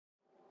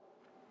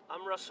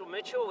I'm Russell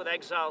Mitchell with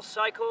Exile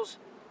Cycles,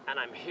 and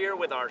I'm here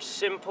with our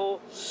simple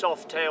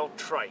Softail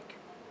Trike.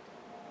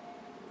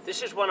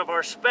 This is one of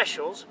our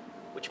specials,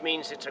 which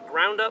means it's a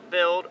ground-up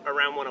build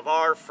around one of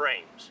our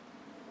frames.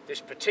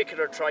 This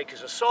particular trike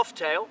is a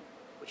Softail,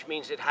 which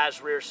means it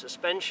has rear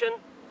suspension,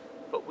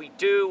 but we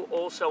do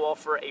also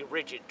offer a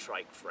rigid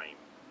trike frame.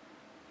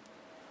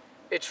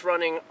 It's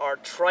running our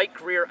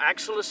trike rear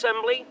axle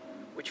assembly,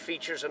 which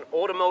features an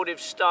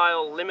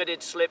automotive-style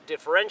limited slip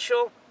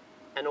differential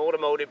and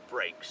automotive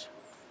brakes.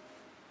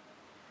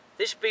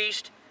 This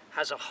beast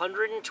has a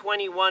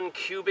 121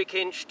 cubic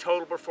inch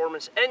total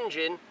performance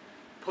engine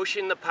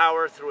pushing the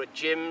power through a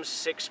GIMS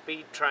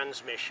 6-speed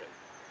transmission.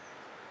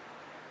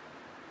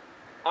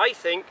 I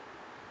think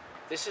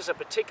this is a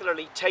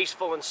particularly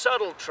tasteful and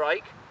subtle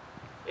trike.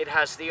 It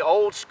has the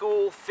old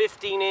school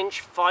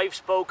 15-inch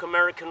 5-spoke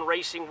American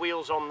racing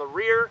wheels on the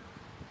rear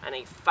and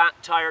a fat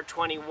tire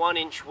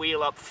 21-inch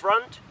wheel up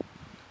front.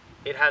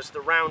 It has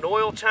the round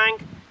oil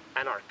tank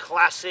and our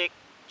classic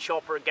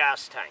chopper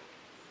gas tank.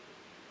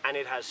 And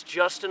it has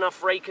just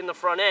enough rake in the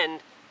front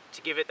end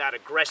to give it that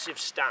aggressive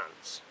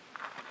stance.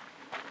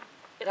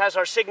 It has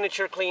our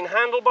signature clean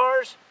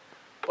handlebars,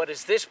 but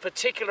as this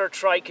particular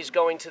trike is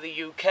going to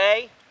the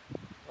UK,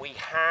 we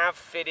have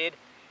fitted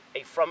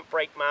a front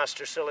brake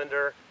master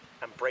cylinder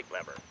and brake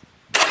lever.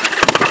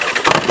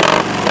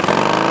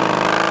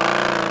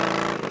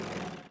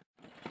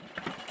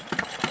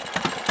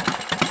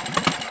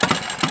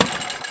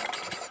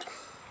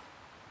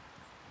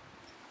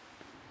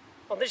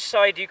 On this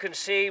side you can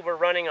see we're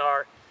running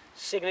our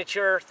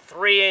signature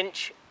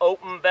 3-inch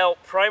open belt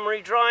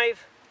primary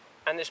drive,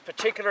 and this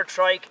particular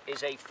trike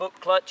is a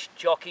foot clutch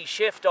jockey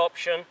shift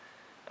option,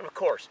 and of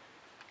course,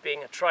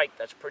 being a trike,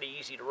 that's pretty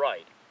easy to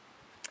ride.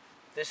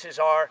 This is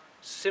our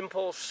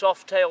simple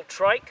Softail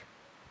Trike,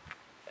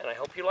 and I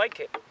hope you like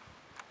it.